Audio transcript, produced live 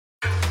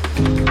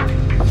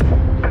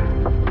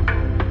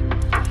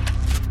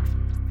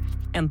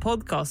en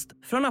podcast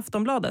från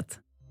Aftonbladet.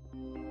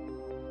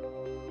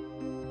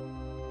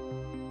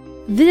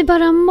 Vi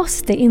bara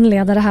måste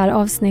inleda det här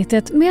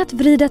avsnittet med att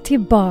vrida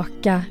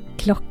tillbaka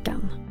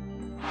klockan.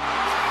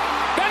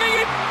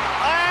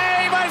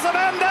 Nej, vad är det som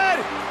händer?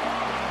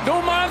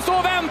 Domaren så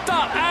vänta.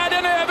 Är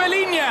den över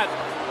linjen?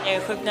 Jag är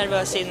sjukt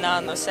nervös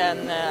innan och sen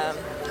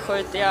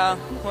skjuter jag.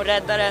 Hon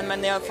räddar den,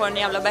 men jag får en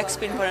jävla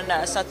backspin på den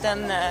där. Så att den...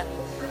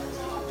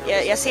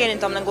 Jag ser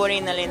inte om den går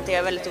in eller inte. Jag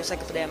är väldigt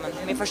osäker på det, men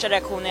min första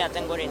reaktion är att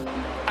den går in.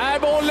 Är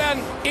bollen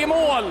i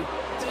mål?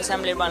 Och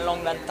sen blir det bara en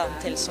lång väntan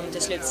till som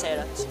till slut säger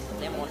att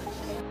det är mål.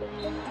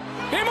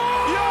 Det är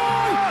mål! Ja!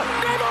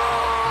 Det är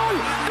mål!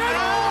 Det är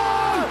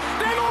mål!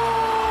 Det är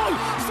mål!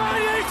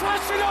 Sverige i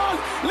kvartsfinal!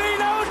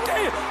 Lina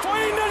Hurtig får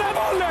in den här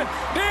bollen!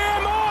 Det är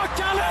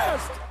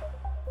makalöst!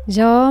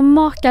 Ja,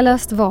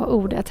 makalöst var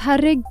ordet.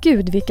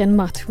 Herregud vilken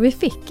match vi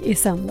fick i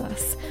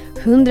söndags.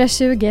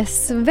 120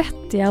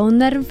 svettiga och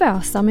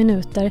nervösa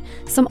minuter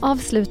som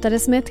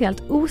avslutades med ett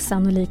helt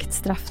osannolikt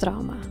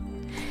straffdrama.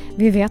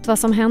 Vi vet vad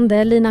som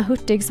hände. Lina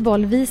Hurtigs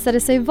boll visade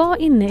sig vara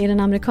inne i den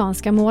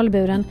amerikanska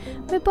målburen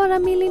med bara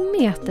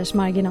millimeters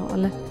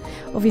marginal.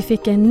 Och vi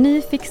fick en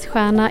ny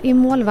fixstjärna i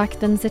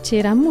målvakten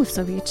Zecira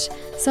Musovic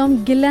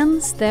som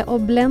glänste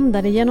och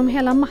bländade genom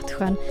hela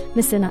matchen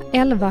med sina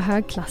 11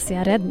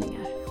 högklassiga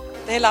räddningar.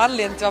 Det hela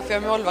anledningen till varför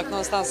jag är målvakt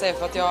någonstans är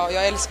för att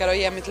jag älskar att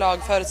ge mitt lag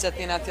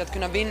förutsättningarna till att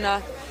kunna vinna.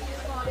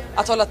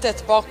 Att hålla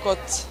tätt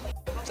bakåt.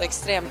 Så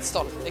extremt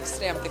stolt.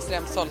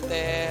 Extremt stolt.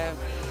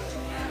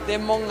 Det är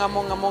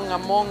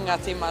många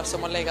timmar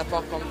som har legat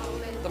bakom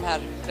de här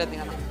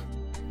räddningarna.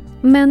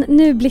 Men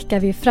nu blickar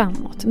vi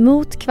framåt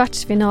mot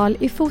kvartsfinal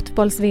i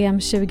fotbolls-VM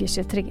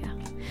 2023.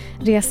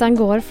 Resan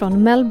går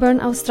från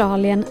Melbourne,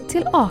 Australien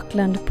till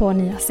Auckland på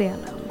Nya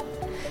Zeeland.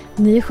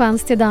 Ny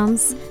chans till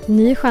dans,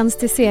 ny chans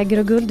till seger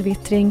och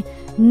guldvittring,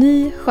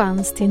 ny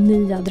chans till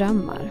nya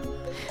drömmar.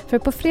 För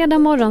på fredag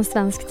morgon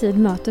svensk tid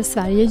möter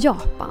Sverige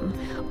Japan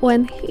och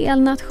en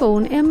hel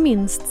nation är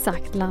minst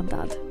sagt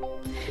laddad.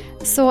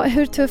 Så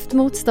hur tufft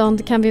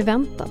motstånd kan vi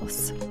vänta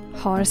oss?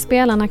 Har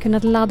spelarna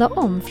kunnat ladda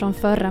om från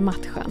förra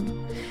matchen?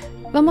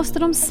 Vad måste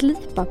de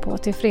slipa på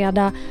till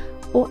fredag?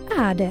 Och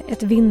är det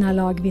ett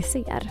vinnarlag vi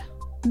ser?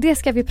 Det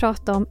ska vi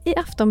prata om i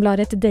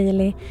Aftonbladet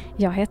Daily.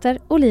 Jag heter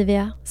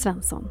Olivia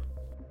Svenson.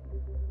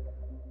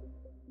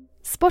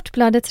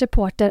 Sportbladets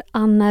reporter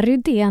Anna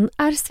Rydén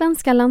är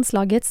svenska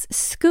landslagets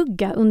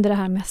skugga under det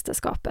här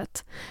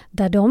mästerskapet.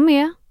 Där de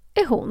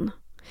är hon.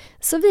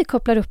 Så vi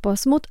kopplar upp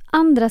oss mot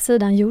andra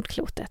sidan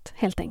jordklotet,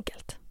 helt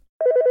enkelt.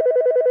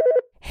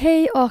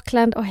 Hej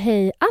Auckland och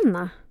hej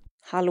Anna.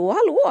 Hallå.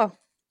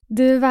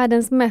 Du är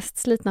världens mest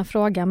slitna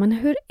fråga, men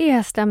hur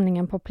är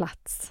stämningen på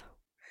plats?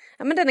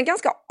 Ja, men den är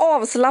ganska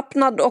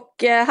avslappnad och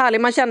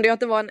härlig. Man kände ju att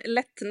det var en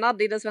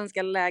lättnad i det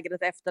svenska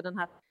lägret efter den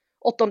här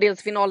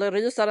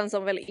åttondelsfinalrysaren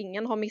som väl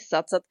ingen har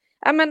missat. Så att,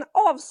 men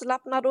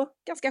avslappnad och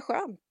ganska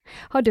skön.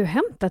 Har du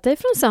hämtat dig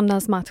från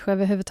söndagens match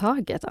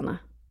överhuvudtaget, Anna?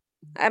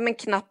 Nej, men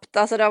knappt.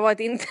 Alltså det har varit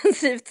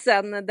intensivt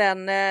sen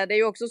den. Det är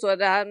ju också så att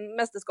det här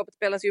mästerskapet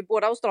spelas ju i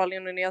både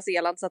Australien och Nya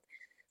Zeeland. Så att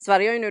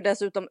Sverige har ju nu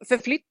dessutom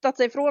förflyttat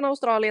sig från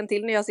Australien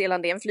till Nya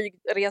Zeeland. Det är en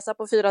flygresa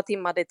på 4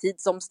 timmar. Det är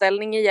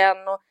tidsomställning igen.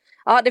 Och,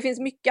 ja, det finns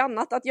mycket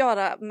annat att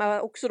göra.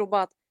 Men också då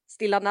bara att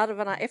stilla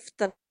nerverna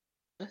efter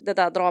det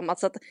där dramat.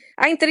 Så att,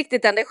 inte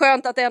riktigt än. Det är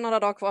skönt att det är några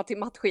dagar kvar till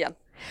match igen.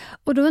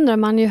 Och då undrar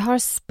man ju, har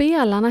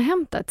spelarna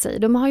hämtat sig?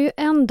 De har ju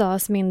en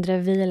dags mindre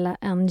vila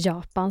än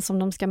Japan som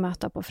de ska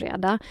möta på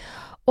fredag.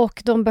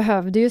 Och de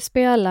behövde ju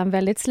spela en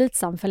väldigt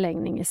slitsam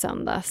förlängning i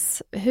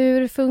söndags.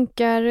 Hur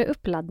funkar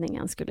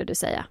uppladdningen skulle du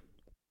säga?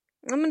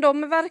 Ja, men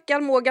de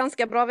verkar må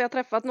ganska bra. Vi har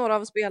träffat några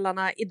av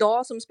spelarna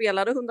idag som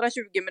spelade 120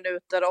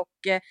 minuter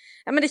och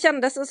men det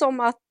kändes som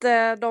att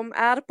de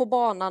är på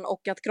banan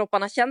och att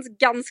kropparna känns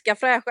ganska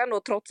fräscha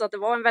ändå, trots att det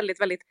var en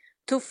väldigt, väldigt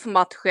tuff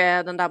match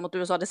den där mot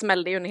USA. Det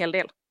smällde ju en hel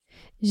del.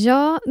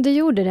 Ja, det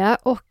gjorde det,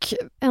 och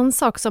en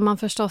sak som man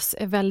förstås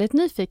är väldigt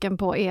nyfiken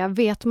på är,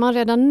 vet man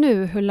redan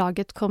nu hur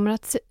laget kommer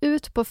att se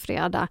ut på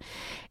fredag?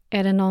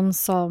 Är det någon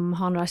som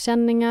har några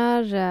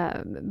känningar?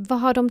 Vad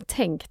har de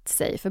tänkt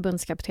sig,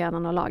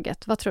 förbundskaptenen och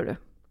laget? Vad tror du?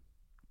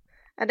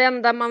 Det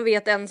enda man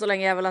vet än så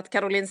länge är väl att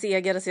Caroline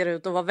Seger ser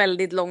ut att vara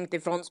väldigt långt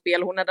ifrån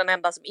spel. Hon är den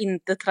enda som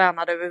inte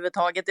tränade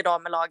överhuvudtaget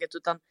idag med laget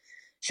utan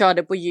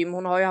körde på gym.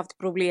 Hon har ju haft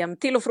problem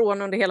till och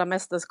från under hela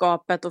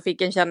mästerskapet och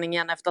fick en känning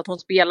igen efter att hon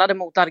spelade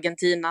mot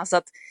Argentina. Så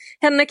att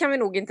henne kan vi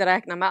nog inte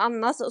räkna med.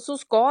 Annars så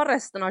ska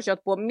resten ha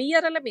kört på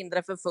mer eller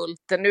mindre för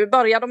fullt. Nu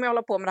börjar de ju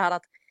hålla på med det här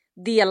att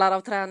delar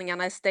av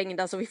träningarna är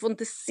stängda, så vi får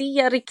inte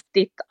se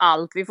riktigt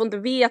allt. Vi får inte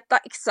veta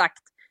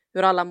exakt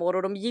hur alla mår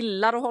och de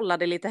gillar att hålla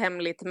det lite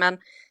hemligt. Men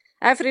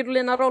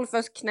Fridolina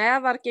Rolfös knä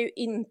verkar ju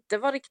inte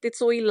vara riktigt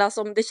så illa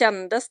som det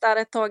kändes där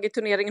ett tag i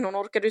turneringen. Hon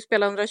orkade ju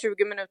spela 120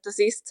 minuter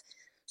sist.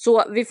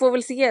 Så vi får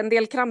väl se en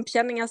del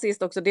krampkänningar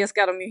sist också. Det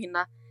ska de ju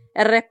hinna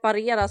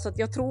reparera. Så att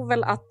jag tror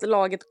väl att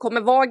laget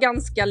kommer vara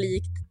ganska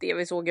likt det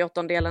vi såg i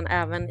åttondelen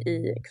även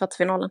i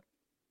kvartsfinalen.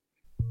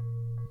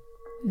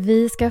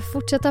 Vi ska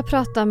fortsätta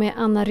prata med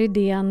Anna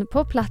Rydén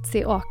på plats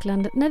i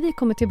Auckland när vi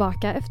kommer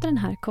tillbaka efter den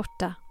här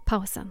korta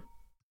pausen.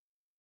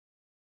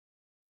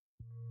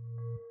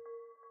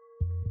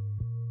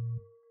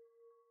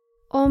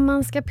 Om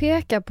man ska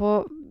peka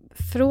på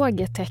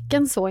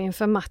frågetecken så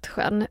inför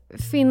matchen,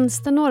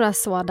 finns det några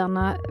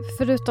sådana,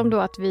 förutom då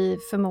att vi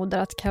förmodar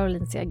att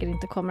Caroline Seger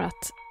inte kommer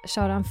att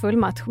köra en full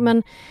match,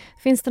 men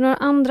finns det några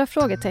andra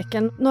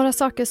frågetecken, några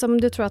saker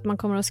som du tror att man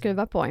kommer att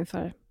skruva på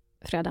inför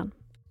fredagen?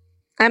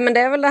 Nej, men det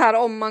är väl det här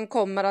om man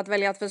kommer att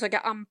välja att försöka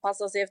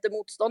anpassa sig efter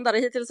motståndare.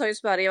 Hittills har ju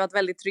Sverige varit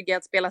väldigt trygga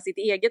att spela sitt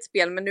eget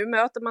spel, men nu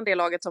möter man det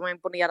laget som har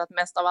imponerat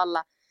mest av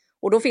alla.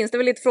 Och då finns det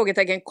väl lite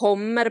frågetecken,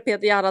 kommer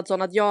Peter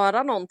Gerhardsson att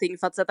göra någonting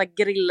för att sätta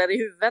griller i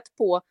huvudet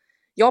på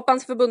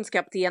Japans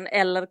förbundskapten,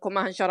 eller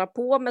kommer han köra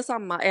på med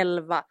samma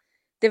 11?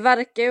 Det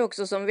verkar ju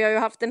också som, vi har ju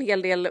haft en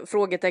hel del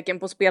frågetecken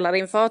på spelare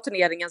inför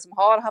turneringen som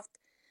har haft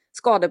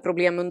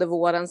skadeproblem under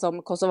våren,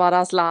 som Kosovare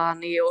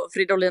Asllani och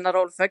Fridolina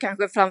Rolfö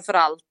kanske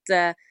framförallt.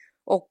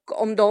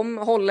 Och om de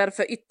håller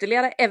för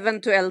ytterligare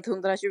eventuellt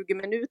 120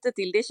 minuter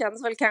till, det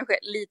känns väl kanske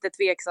lite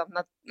tveksamt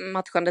när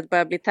matchandet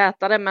börjar bli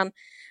tätare. Men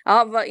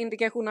ja, vad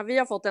indikationer vi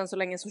har fått än så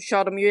länge så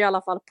kör de ju i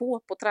alla fall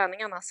på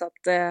träningarna. Så att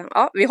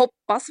ja, vi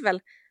hoppas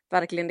väl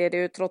verkligen det. Det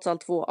är ju trots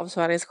allt 2 av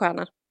Sveriges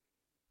stjärnor.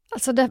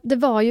 Alltså det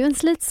var ju en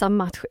slitsam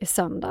match i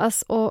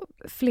söndags och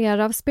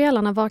flera av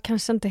spelarna var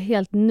kanske inte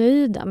helt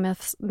nöjda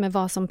med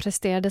vad som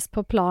presterades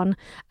på plan,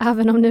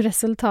 även om nu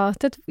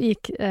resultatet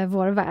gick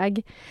vår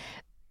väg.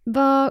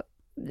 Vad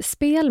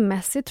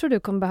spelmässigt tror du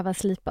kommer behöva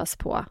slipas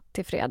på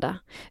till fredag?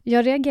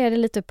 Jag reagerade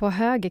lite på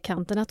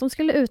högerkanten, att de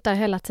skulle ut där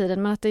hela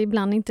tiden, men att det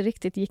ibland inte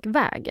riktigt gick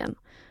vägen.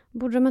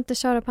 Borde de inte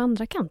köra på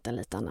andra kanten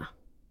lite, Anna?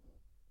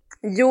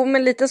 Jo,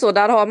 men lite så.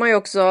 Där har man ju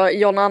också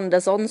John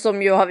Andersson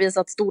som ju har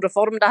visat stor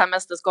form det här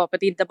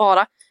mästerskapet. Inte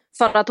bara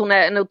för att hon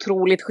är en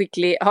otroligt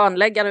skicklig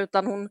hörnläggare,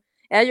 utan hon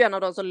är ju en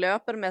av de som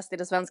löper mest i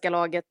det svenska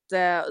laget.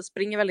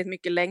 Springer väldigt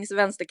mycket längs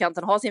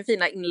vänsterkanten, har sin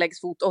fina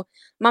inläggsfot. Och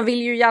man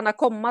vill ju gärna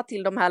komma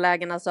till de här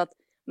lägena så att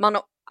man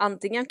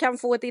antingen kan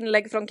få ett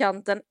inlägg från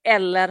kanten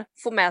eller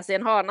få med sig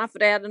en hörna. För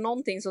det är det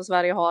någonting som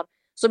Sverige har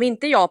som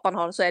inte Japan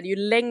har, så är det ju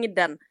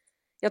längden.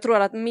 Jag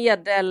tror att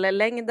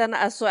medellängden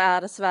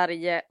är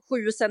Sverige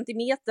 7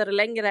 centimeter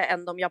längre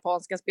än de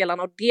japanska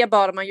spelarna. Och det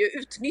bör man ju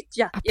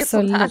utnyttja. Absolut. I ett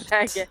sånt här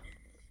läge.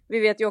 Vi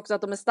vet ju också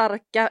att de är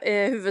starka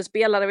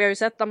huvudspelare. Vi har ju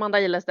sett Amanda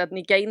Ilestedt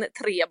nicka in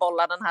 3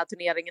 bollar den här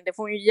turneringen. Det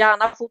får hon ju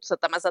gärna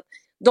fortsätta med. Så att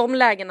de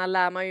lägena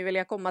lär man ju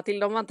vilja komma till.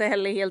 De var inte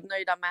heller helt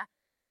nöjda med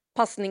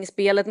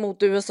passningsspelet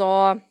mot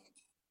USA.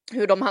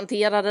 Hur de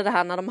hanterade det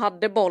här när de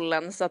hade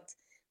bollen. Så att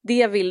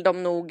det vill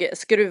de nog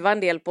skruva en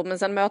del på. Men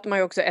sen möter man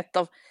ju också ett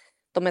av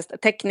de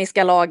mest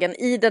tekniska lagen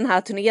i den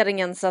här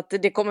turneringen. Så att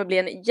det kommer bli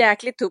en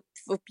jäkligt tuff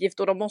uppgift.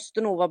 Och de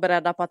måste nog vara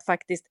beredda på att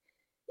faktiskt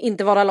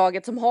inte vara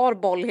laget som har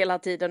boll hela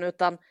tiden,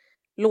 utan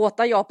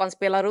låta Japan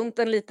spela runt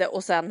den lite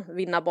och sen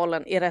vinna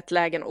bollen i rätt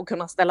lägen och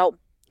kunna ställa om.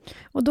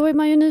 Och då är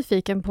man ju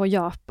nyfiken på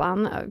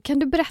Japan. Kan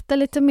du berätta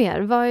lite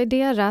mer? Vad är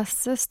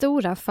deras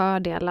stora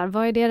fördelar?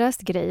 Vad är deras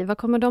grej? Vad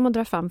kommer de att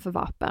dra fram för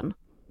vapen?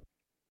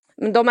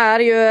 De är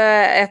ju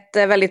ett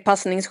väldigt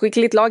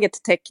passningsskickligt lag,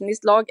 ett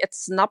tekniskt lag, ett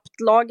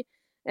snabbt lag.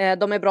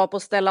 De är bra på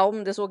att ställa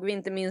om. Det såg vi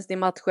inte minst i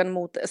matchen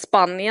mot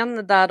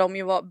Spanien där de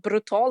ju var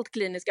brutalt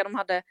kliniska. De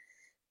hade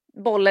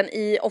bollen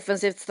i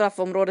offensivt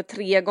straffområde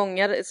 3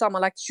 gånger,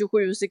 sammanlagt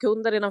 27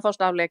 sekunder i den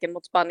första halvleken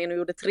mot Spanien och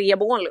gjorde 3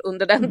 mål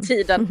under den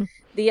tiden.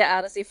 Det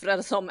är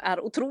siffror som är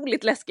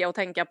otroligt läskiga att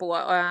tänka på,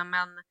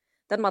 men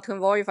den matchen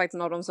var ju faktiskt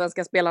några av de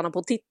svenska spelarna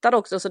på tittade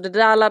också, så det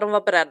där lär de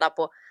vara beredda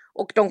på.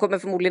 Och de kommer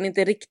förmodligen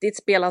inte riktigt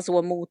spela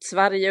så mot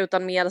Sverige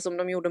utan mer som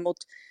de gjorde mot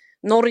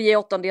Norge i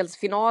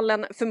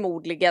åttondelsfinalen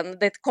förmodligen.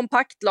 Det är ett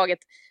kompakt lag,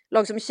 ett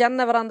lag som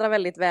känner varandra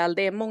väldigt väl.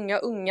 Det är många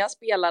unga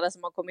spelare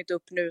som har kommit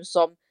upp nu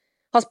som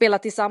har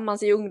spelat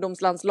tillsammans i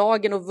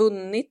ungdomslandslagen och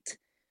vunnit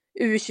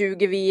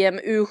U20-VM,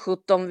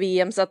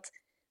 U17-VM. Så att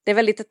det är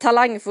väldigt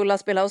talangfulla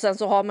spelare. Och sen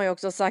så har man ju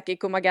också Saki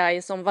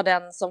Kumagai som var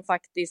den som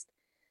faktiskt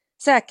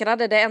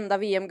säkrade det enda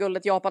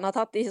VM-guldet Japan har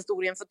tagit i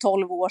historien för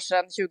 12 år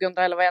sedan.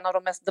 2011, en av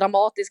de mest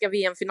dramatiska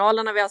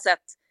VM-finalerna vi har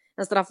sett.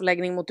 En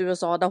straffläggning mot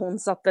USA där hon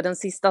satte den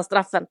sista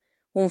straffen.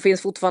 Hon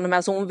finns fortfarande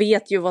med, så hon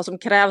vet ju vad som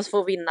krävs för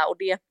att vinna. Och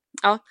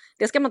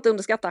det ska man inte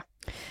underskatta.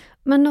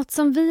 Men något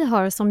som vi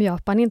har som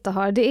Japan inte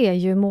har, det är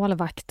ju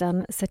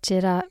målvakten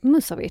Zecira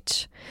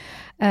Musovic.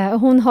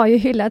 Hon har ju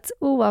hyllats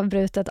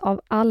oavbrutet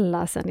av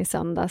alla sedan i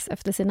söndags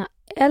efter sina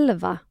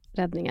 11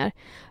 räddningar.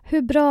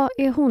 Hur bra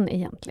är hon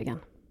egentligen?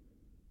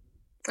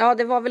 Ja,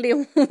 det var väl det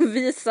hon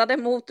visade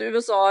mot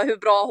USA, hur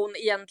bra hon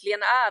egentligen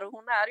är.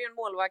 Hon är ju en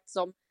målvakt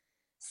som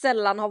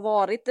sällan har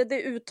varit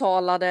det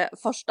uttalade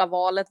första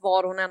valet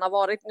var hon än har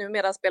varit.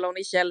 Numera spelar hon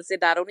i Chelsea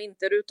där hon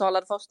inte är det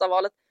uttalade första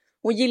valet.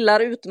 Hon gillar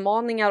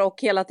utmaningar och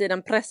hela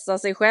tiden pressa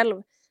sig själv.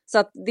 Så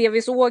att det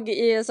vi såg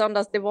i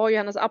söndags, det var ju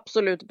hennes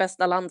absolut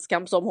bästa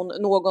landskamp som hon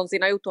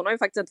någonsin har gjort. Hon har ju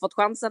faktiskt inte fått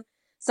chansen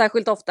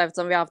särskilt ofta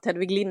eftersom vi har haft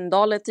Hedvig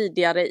Lindahl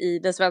tidigare i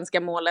det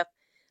svenska målet.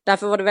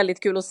 Därför var det väldigt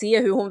kul att se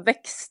hur hon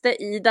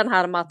växte i den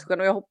här matchen.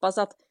 Och jag hoppas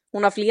att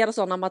hon har fler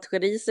sådana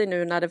matcher i sig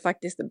nu när det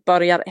faktiskt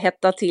börjar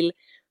hetta till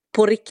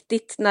på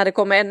riktigt. När det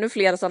kommer ännu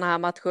fler sådana här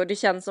matcher. Det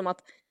känns som att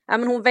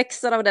men hon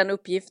växer av den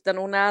uppgiften.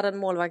 Hon är en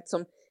målvakt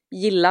som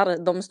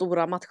gillar de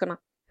stora matcherna.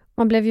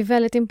 Man blev ju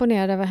väldigt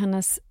imponerad över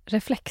hennes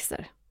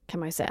reflexer, kan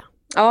man ju säga.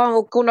 Ja,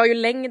 och hon har ju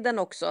längden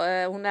också.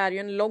 Hon är ju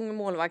en lång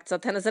målvakt, så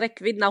att hennes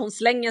räckvidd när hon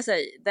slänger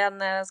sig,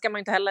 den ska man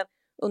inte heller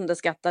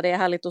underskatta. Det är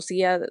härligt att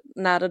se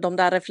när de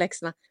där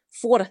reflexerna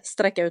får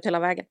sträcka ut hela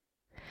vägen.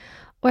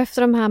 Och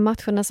efter de här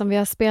matcherna som vi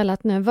har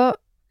spelat nu, vad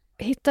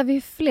hittar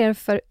vi fler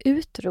för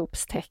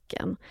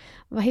utropstecken?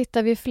 Vad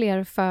hittar vi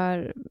fler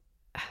för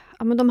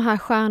de här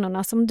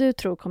stjärnorna som du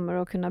tror kommer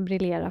att kunna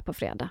briljera på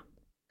fredag?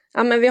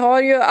 Ja, men vi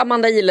har ju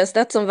Amanda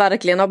Ilestedt som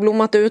verkligen har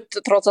blommat ut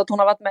trots att hon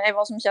har varit med i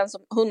vad som känns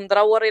som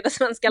 100 år i det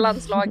svenska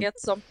landslaget,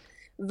 som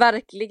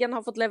verkligen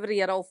har fått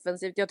leverera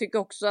offensivt. Jag tycker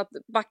också att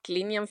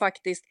backlinjen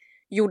faktiskt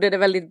gjorde det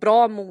väldigt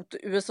bra mot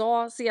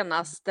USA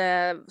senast.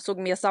 Såg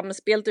mer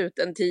samspelt ut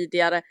än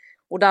tidigare.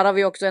 Och där har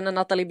vi också en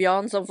Nathalie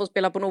Björn som får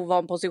spela på en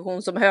ovan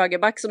position som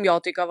högerback, som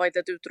jag tycker har varit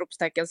ett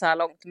utropstecken så här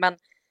långt. Men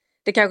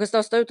det kanske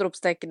största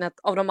utropstecknet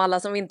av de alla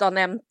som vi inte har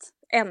nämnt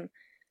än,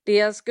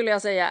 det skulle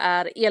jag säga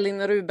är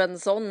Elin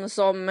Rubensson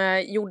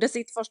som gjorde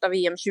sitt första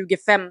VM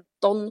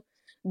 2015.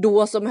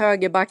 Då som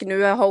högerback.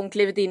 Nu har hon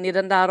klivit in i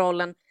den där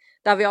rollen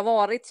där vi har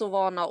varit så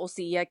vana att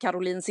se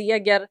Caroline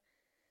Seger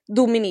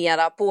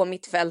dominera på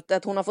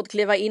mittfältet. Hon har fått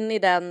kliva in i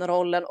den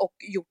rollen och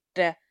gjort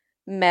det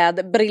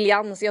med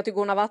briljans. Jag tycker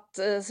hon har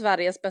varit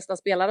Sveriges bästa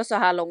spelare så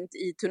här långt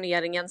i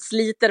turneringen.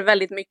 Sliter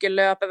väldigt mycket,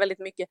 löper väldigt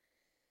mycket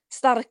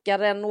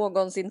starkare än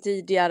någonsin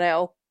tidigare.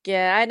 Och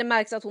det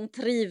märks att hon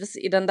trivs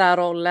i den där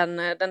rollen,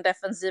 den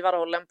defensiva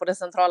rollen på det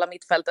centrala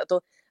mittfältet.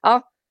 Och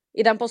ja,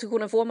 i den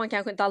positionen får man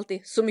kanske inte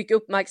alltid så mycket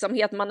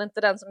uppmärksamhet. Man är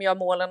inte den som gör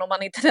målen och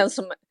man är inte den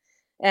som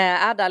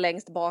är där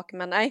längst bak.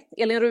 Men nej,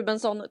 Elin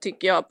Rubensson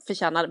tycker jag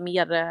förtjänar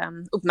mer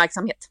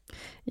uppmärksamhet.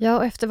 Ja,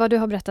 och efter vad du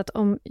har berättat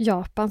om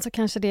Japan så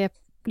kanske det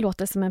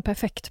låter som en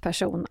perfekt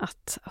person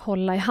att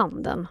hålla i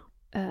handen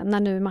när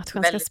nu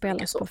matchen ska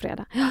spelas på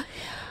fredag. Ja.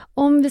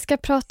 Om vi ska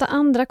prata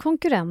andra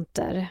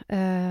konkurrenter,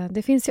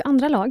 det finns ju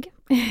andra lag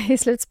i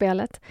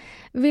slutspelet.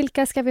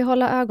 Vilka ska vi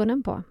hålla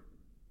ögonen på?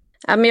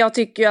 Ja, men jag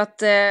tycker ju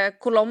att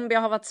Colombia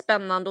har varit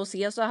spännande att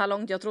se så här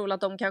långt. Jag tror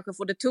att de kanske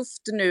får det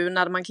tufft nu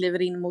när man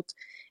kliver in mot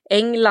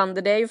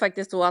England. Det är ju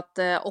faktiskt så att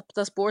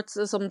Opta Sports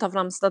som tar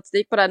fram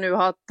statistik på det här nu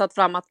har tagit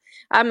fram att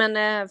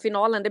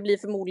finalen, det blir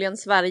förmodligen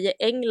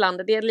Sverige-England.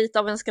 Det är lite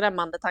av en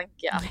skrämmande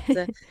tanke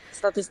att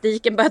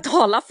statistiken börjar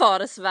tala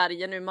för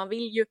Sverige nu. Man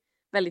vill ju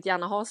väldigt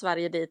gärna ha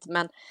Sverige dit,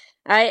 men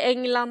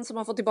England som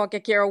har fått tillbaka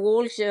Keira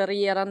Walsh,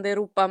 regerande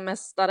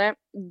Europamästare,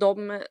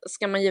 de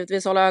ska man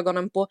givetvis hålla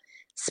ögonen på.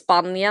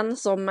 Spanien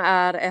som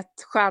är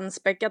ett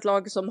stjärnspäckat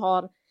lag som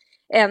har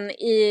en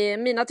i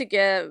mina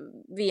tycker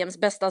VMs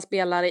bästa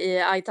spelare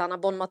i Aitana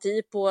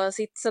Bonmati på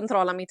sitt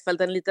centrala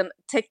mittfält, en liten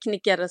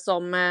tekniker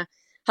som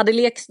hade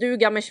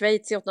lekstuga med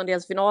Schweiz i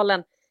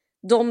åttondelsfinalen.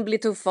 De blir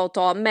tuffa att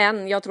ta,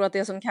 men jag tror att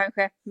det som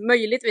kanske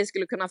möjligtvis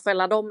skulle kunna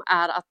fälla dem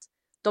är att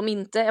de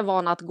inte är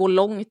vana att gå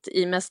långt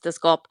i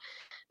mästerskap.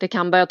 Det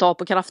kan börja ta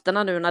på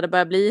krafterna nu när det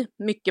börjar bli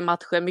mycket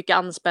matcher, mycket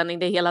anspänning.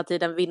 Det är hela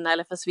tiden vinna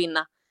eller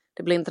försvinna.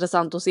 Det blir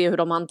intressant att se hur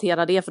de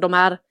hanterar det, för de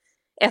är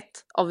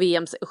ett av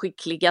VMs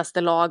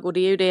skickligaste lag och det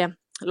är ju det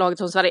laget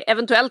som Sverige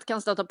eventuellt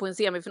kan stöta på en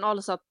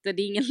semifinal, så att det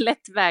är ingen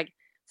lätt väg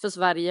för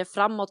Sverige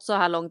framåt så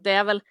här långt. Det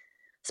är väl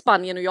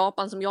Spanien och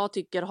Japan som jag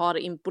tycker har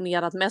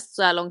imponerat mest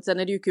så här långt. Sen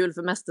är det ju kul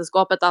för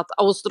mästerskapet att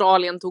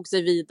Australien tog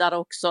sig vidare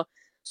också,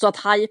 så att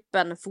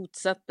hypen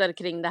fortsätter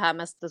kring det här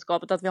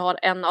mästerskapet, att vi har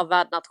en av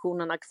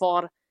värdnationerna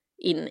kvar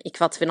in i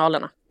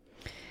kvartsfinalerna.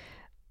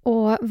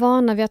 Och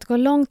vana vid att gå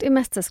långt i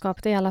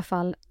mästerskapet är i alla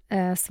fall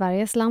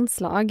Sveriges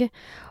landslag.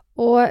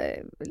 Och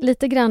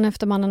lite grann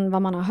efter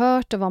vad man har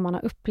hört och vad man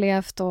har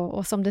upplevt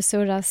och som det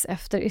surras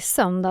efter i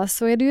söndag,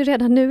 så är det ju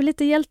redan nu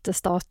lite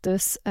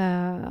hjältestatus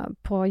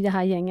på det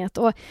här gänget.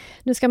 Och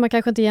nu ska man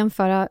kanske inte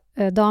jämföra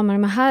damer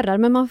med herrar,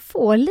 men man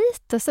får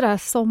lite sådär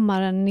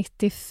sommaren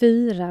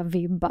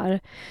 94-vibbar.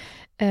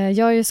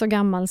 Jag är ju så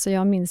gammal så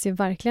jag minns ju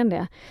verkligen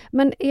det.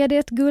 Men är det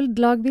ett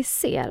guldlag vi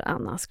ser,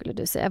 Anna, skulle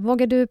du säga?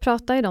 Vågar du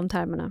prata i de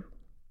termerna?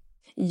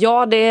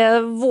 Ja,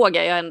 det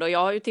vågar jag ändå. Jag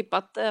har ju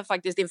tippat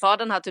faktiskt inför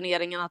den här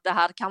turneringen att det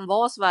här kan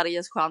vara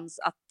Sveriges chans,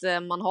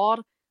 att man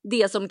har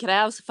det som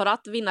krävs för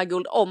att vinna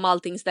guld om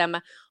allting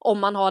stämmer. Om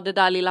man har det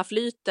där lilla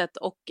flytet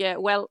och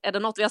är det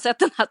något vi har sett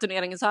den här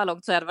turneringen så här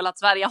långt så är det väl att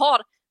Sverige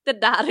har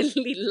det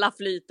där lilla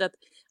flytet.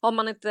 Har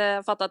man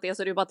inte fattat det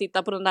så är det ju bara att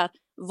titta på den där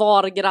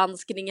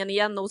VAR-granskningen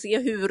igen och se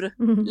hur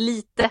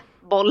lite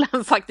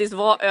bollen faktiskt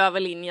var över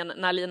linjen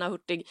när Lina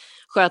Hurtig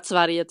sköt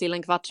Sverige till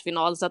en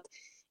kvartsfinal. Så att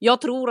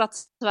jag tror att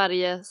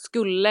Sverige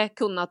skulle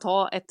kunna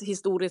ta ett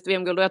historiskt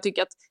VM-guld och jag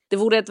tycker att det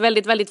vore ett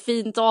väldigt, väldigt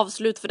fint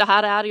avslut, för det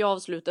här är ju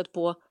avslutet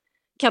på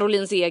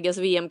Caroline Segers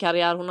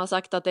VM-karriär. Hon har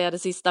sagt att det är det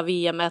sista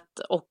VM:et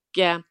och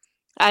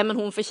men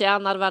hon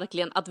förtjänar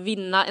verkligen att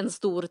vinna en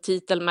stor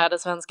titel med det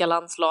svenska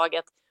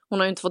landslaget. Hon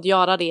har ju inte fått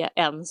göra det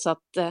än, så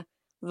att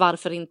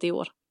varför inte i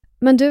år?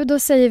 Men du, då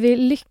säger vi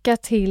lycka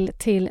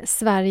till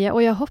Sverige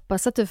och jag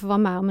hoppas att du får vara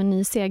med om en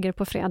ny seger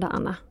på fredag,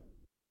 Anna.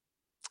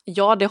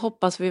 Ja, det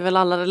hoppas vi väl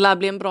alla. Det lär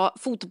bli en bra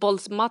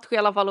fotbollsmatch i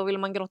alla fall, och vill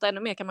man grotta ännu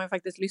mer kan man ju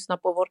faktiskt lyssna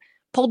på vår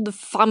podd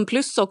Fan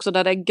Plus också,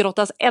 där det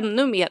grottas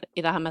ännu mer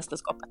i det här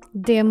mästerskapet.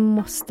 Det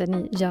måste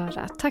ni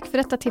göra. Tack för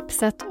detta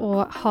tipset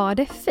och ha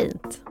det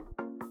fint.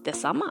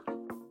 Detsamma.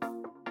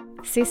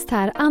 Sist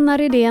här Anna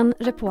Rydén,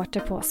 reporter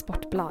på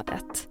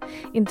Sportbladet.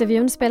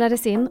 Intervjun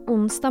spelades in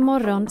onsdag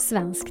morgon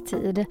svensk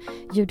tid.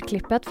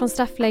 Ljudklippet från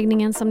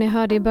straffläggningen som ni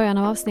hörde i början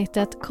av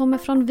avsnittet kommer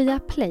från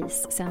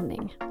Viaplays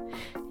sändning.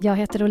 Jag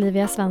heter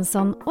Olivia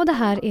Svenson och det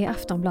här är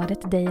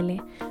Aftonbladet Daily.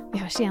 Vi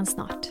hörs igen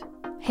snart.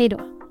 Hej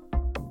då!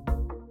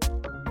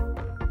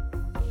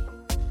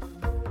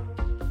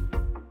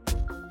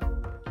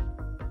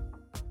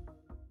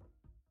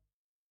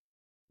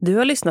 Du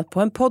har lyssnat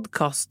på en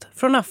podcast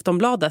från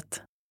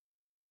Aftonbladet.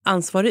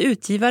 Ansvarig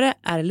utgivare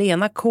är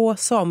Lena K.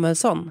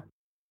 Samuelsson.